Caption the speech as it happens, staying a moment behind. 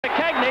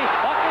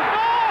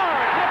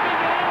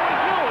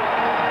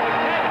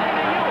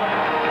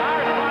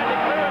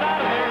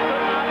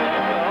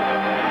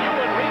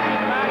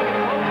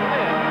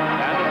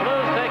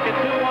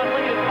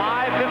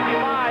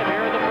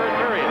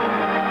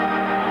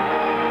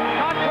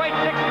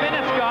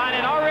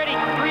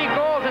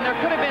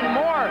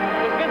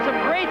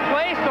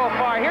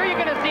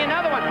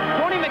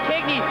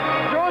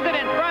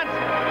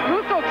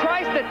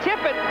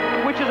it,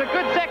 which is a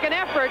good second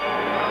effort,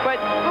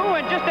 but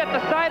Ewen just at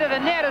the side of the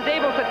net is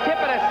able to tip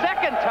it a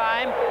second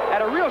time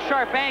at a real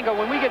sharp angle.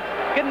 When we get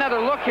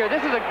another look here,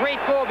 this is a great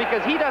goal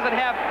because he doesn't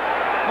have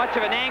much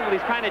of an angle.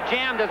 He's kind of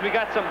jammed as we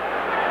got some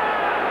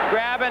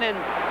grabbing and,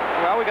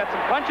 well, we got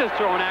some punches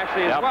thrown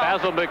actually as well.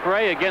 Basil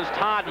McRae against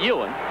Todd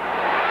Ewen.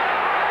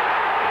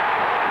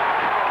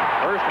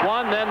 First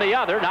one, then the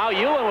other. Now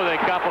Ewen with a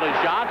couple of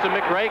shots, and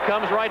McRae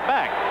comes right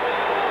back.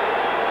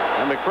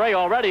 And McRae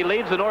already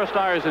leads the North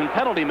Stars in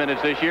penalty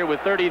minutes this year with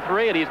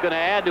 33, and he's going to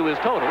add to his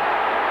total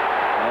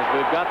as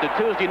we've got the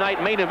Tuesday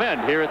night main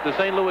event here at the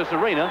St. Louis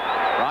Arena.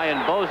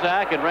 Ryan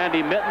Bozak and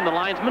Randy Mitten, the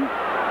linesman,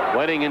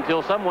 waiting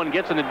until someone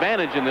gets an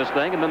advantage in this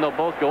thing, and then they'll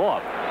both go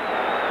off.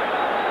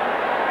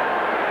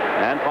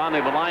 And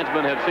finally, the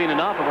linesmen have seen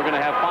enough, and we're going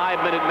to have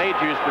 5-minute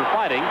majors for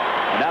fighting,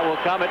 and that will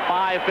come at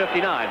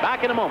 5:59.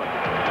 Back in a moment.